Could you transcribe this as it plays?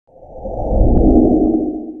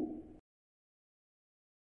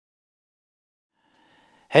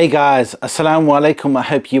Hey guys, Assalamu alaikum. I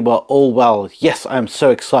hope you are all well. Yes, I am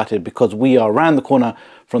so excited because we are around the corner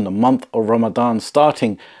from the month of Ramadan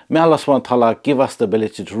starting. May Allah subhanahu wa ta'ala give us the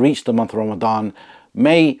ability to reach the month of Ramadan.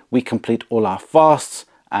 May we complete all our fasts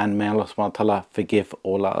and may Allah subhanahu wa ta'ala forgive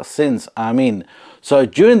all our sins. Ameen. So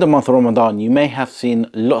during the month of Ramadan, you may have seen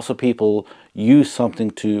lots of people use something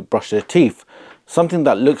to brush their teeth. Something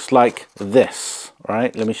that looks like this,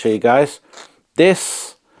 right? Let me show you guys.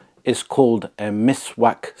 This is called a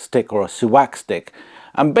Miswak stick or a Suwak stick,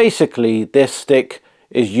 and basically this stick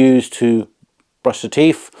is used to brush the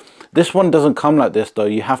teeth. This one doesn't come like this though.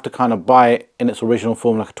 You have to kind of buy it in its original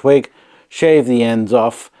form like a twig, shave the ends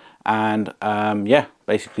off, and yeah,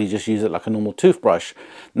 basically just use it like a normal toothbrush.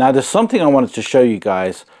 Now there's something I wanted to show you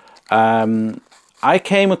guys. I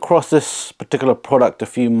came across this particular product a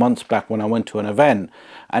few months back when I went to an event,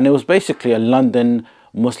 and it was basically a London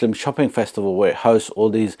Muslim shopping festival where it hosts all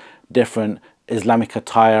these different Islamic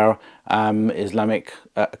attire, Islamic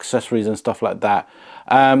accessories and stuff like that.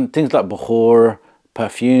 Things like bukhur,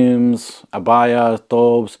 perfumes, abaya,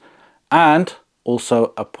 thobes, and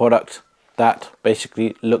also a product that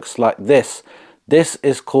basically looks like this. This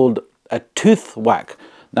is called a TOOTHWAK.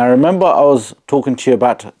 Now remember I was talking to you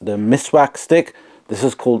about the Miswak stick. This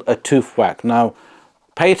is called a TOOTHWAK. Now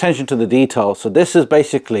pay attention to the details. So this is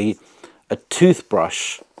basically a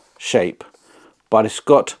toothbrush shape, but it's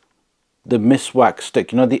got the Miswak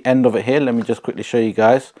stick. You know the end of it here? Let me just quickly show you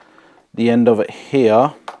guys. The end of it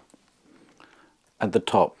here at the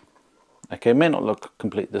top. Okay, it may not look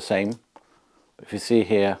completely the same, but if you see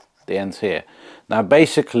here, the end's here. Now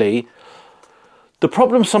basically, the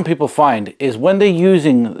problem some people find is when they're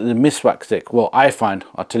using the Miswak stick, well I find,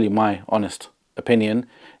 I'll tell you my honest opinion,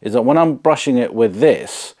 is that when I'm brushing it with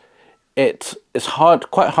this, it's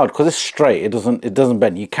quite hard because it's straight. It doesn't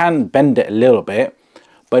bend. You can bend it a little bit,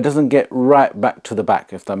 but it doesn't get right back to the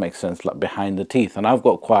back, if that makes sense, like behind the teeth. And I've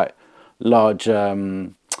got quite large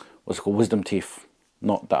what's it called, wisdom teeth.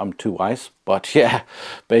 Not that I'm too wise, but yeah,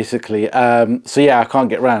 basically so yeah, I can't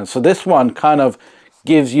get around. So this one kind of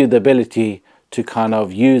gives you the ability to kind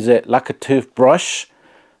of use it like a toothbrush,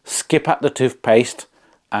 skip out the toothpaste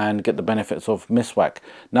and get the benefits of Miswak.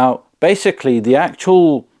 Now basically the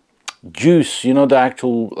actual juice, you know, the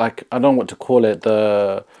actual, like, I don't know what to call it,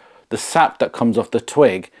 the sap that comes off the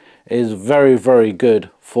twig is very, very good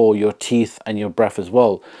for your teeth and your breath as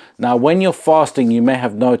well. Now when you're fasting, you may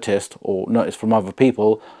have noticed or noticed from other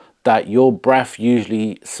people that your breath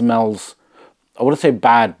usually smells, I wouldn't say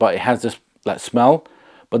bad, but it has this like smell,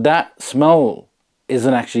 but that smell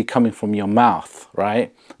isn't actually coming from your mouth,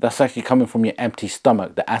 right? That's actually coming from your empty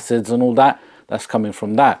stomach. The acids and all that, that's coming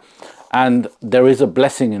from that. And there is a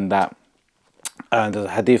blessing in that. And there's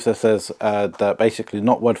a hadith that says that basically,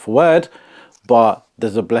 not word for word, but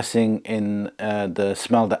there's a blessing in the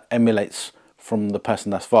smell that emanates from the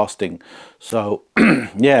person that's fasting. So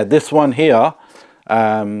yeah, this one here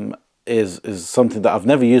is something that I've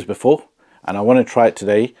never used before, and I want to try it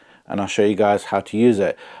today, and I'll show you guys how to use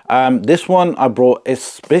it. This one I brought,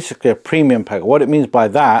 it's basically a premium pack. What it means by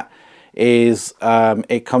that is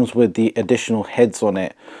it comes with the additional heads on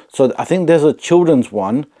it. So I think there's a children's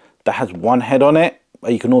one that has one head on it,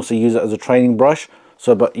 but you can also use it as a training brush.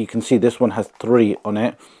 So but you can see this one has 3 on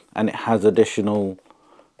it, and it has additional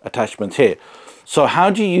attachments here. So how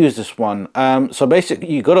do you use this one? So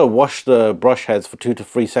basically you got to wash the brush heads for 2 to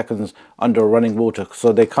 3 seconds under running water,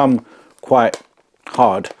 so they come quite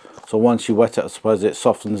hard. So once you wet it, I suppose it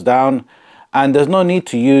softens down, and there's no need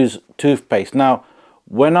to use toothpaste. Now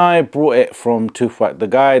when I brought it from TOOTHWAK, the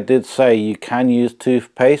guy did say you can use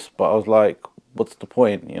toothpaste, but I was like, what's the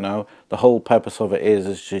point? You know, the whole purpose of it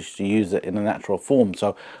is just to use it in a natural form.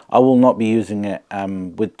 So I will not be using it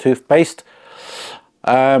with toothpaste,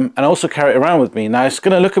 and I also carry it around with me. Now it's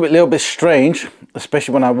going to look a little bit strange,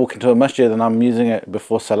 especially when I walk into a masjid and I'm using it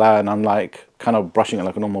before salah and I'm like kind of brushing it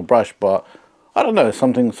like a normal brush, but I don't know,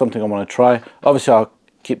 something I want to try. Obviously I'll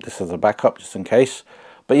keep this as a backup just in case,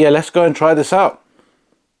 but yeah, let's go and try this out.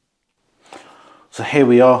 So here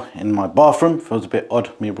we are in my bathroom. Feels a bit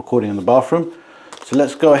odd me recording in the bathroom. So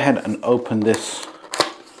let's go ahead and open this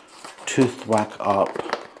TOOTHWAK up.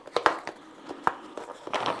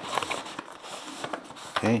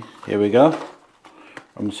 Okay, here we go.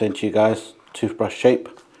 I'm saying to you guys, toothbrush shape,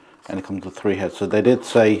 and it comes with 3 heads. So they did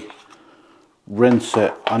say rinse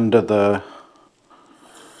it under the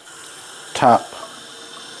tap.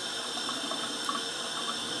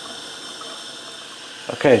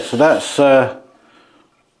 Okay, so that's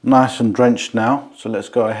nice and drenched now, so let's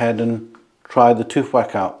go ahead and try the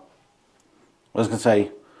TOOTHWAK out. I was going to say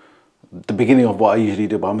the beginning of what I usually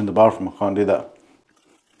do, but I'm in the bathroom, I can't do that.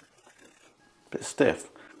 Bit stiff.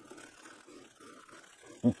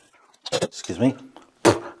 excuse me,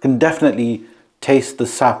 can definitely taste the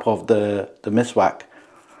sap of the Miswak.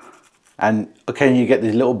 And occasionally you get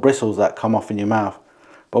these little bristles that come off in your mouth.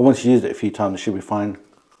 But once you use it a few times, it should be fine.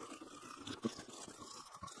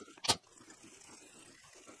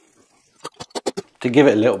 To give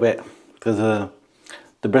it a little bit, because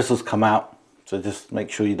the bristles come out. So just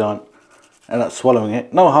make sure you don't end up swallowing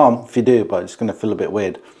it. No harm if you do, but it's going to feel a bit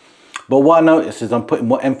weird. But what I notice is I'm putting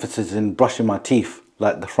more emphasis in brushing my teeth,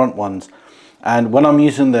 like the front ones. And when I'm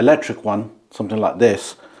using the electric one, something like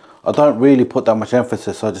this, I don't really put that much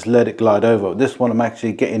emphasis. I just let it glide over. This one I'm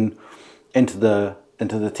actually getting into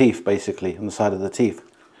the teeth, basically, on the side of the teeth.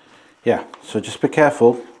 Yeah, so just be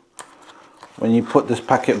careful. When you put this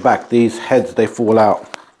packet back, these heads, they fall out.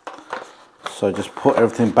 So just put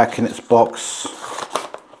everything back in its box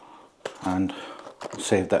and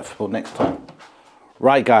save that for next time.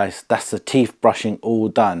 Right guys, that's the teeth brushing all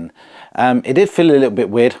done. It did feel a little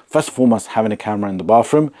bit weird. First and foremost, having a camera in the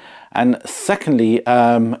bathroom. And secondly,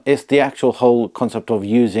 it's the actual whole concept of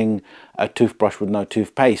using a toothbrush with no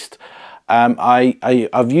toothpaste.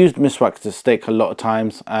 I've used Miswak to stick a lot of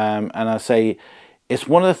times, and I say it's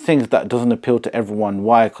one of the things that doesn't appeal to everyone.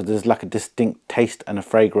 Why? Because there's like a distinct taste and a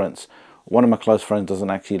fragrance. One of my close friends doesn't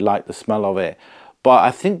actually like the smell of it. But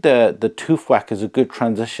I think the TOOTHWAK is a good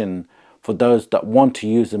transition for those that want to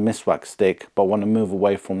use a Miswak stick but want to move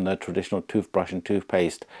away from the traditional toothbrush and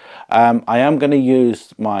toothpaste. I am going to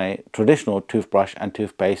use my traditional toothbrush and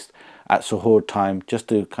toothpaste at suhoor time, just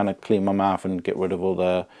to kind of clean my mouth and get rid of all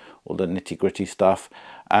the nitty-gritty stuff.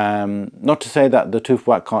 Not to say that the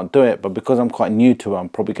TOOTHWAK can't do it, but because I'm quite new to it, I'm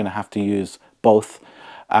probably going to have to use both.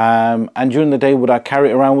 And during the day, would I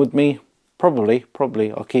carry it around with me? Probably.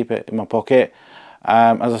 I'll keep it in my pocket.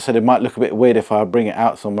 As I said, it might look a bit weird if I bring it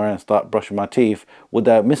out somewhere and start brushing my teeth. With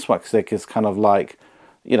the Miswak stick, it's kind of like,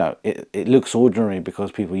 you know, it looks ordinary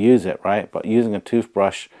because people use it, right? But using a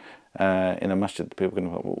toothbrush in a masjid, people are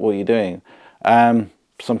going to go, what are you doing?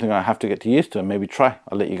 Something I have to get used to and maybe try.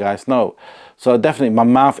 I'll let you guys know. So definitely my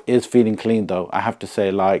mouth is feeling clean though. I have to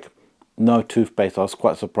say, like, no toothpaste. I was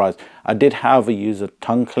quite surprised. I did, however, use a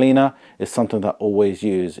tongue cleaner. It's something that I always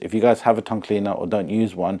use. If you guys have a tongue cleaner or don't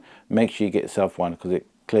use one, make sure you get yourself one, because it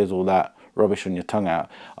clears all that rubbish on your tongue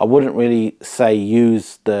out. I wouldn't really say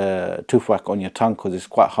use the TOOTHWAK on your tongue because it's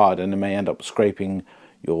quite hard and it may end up scraping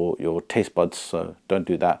your taste buds, so don't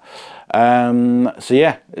do that. So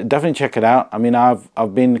yeah, definitely check it out. I mean,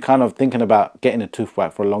 I've been kind of thinking about getting a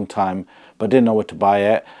TOOTHWAK for a long time, but didn't know where to buy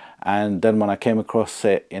it. And then when I came across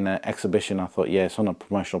it in an exhibition, I thought, yeah, it's on a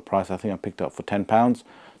promotional price. I think I picked it up for £10.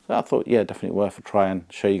 So I thought, yeah, definitely worth a try and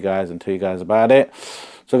show you guys and tell you guys about it.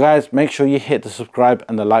 So guys, make sure you hit the subscribe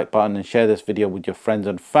and the like button and share this video with your friends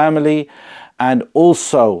and family. And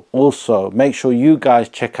also make sure you guys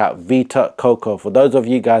check out Vita Coco. For those of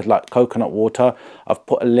you guys like coconut water, I've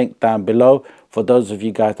put a link down below. For those of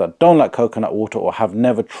you guys that don't like coconut water or have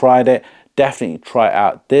never tried it, definitely try it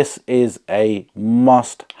out. This is a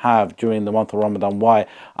must-have during the month of Ramadan. Why?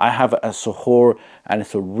 I have it at suhoor and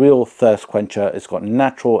it's a real thirst quencher. It's got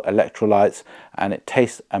natural electrolytes and it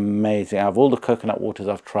tastes amazing. Out of all the coconut waters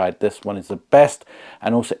I've tried, this one is the best.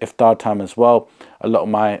 And also iftar time as well. A lot of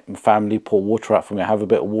my family pour water out for me. I have a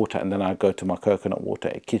bit of water and then I go to my coconut water.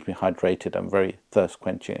 It keeps me hydrated and very thirst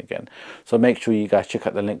quenching again. So make sure you guys check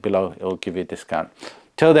out the link below. It will give you a discount.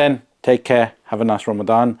 Till then, take care. Have a nice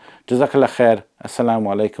Ramadan. Jazakallah khair. Assalamu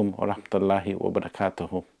alaikum wa rahmatullahi wa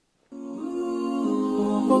barakatuhu.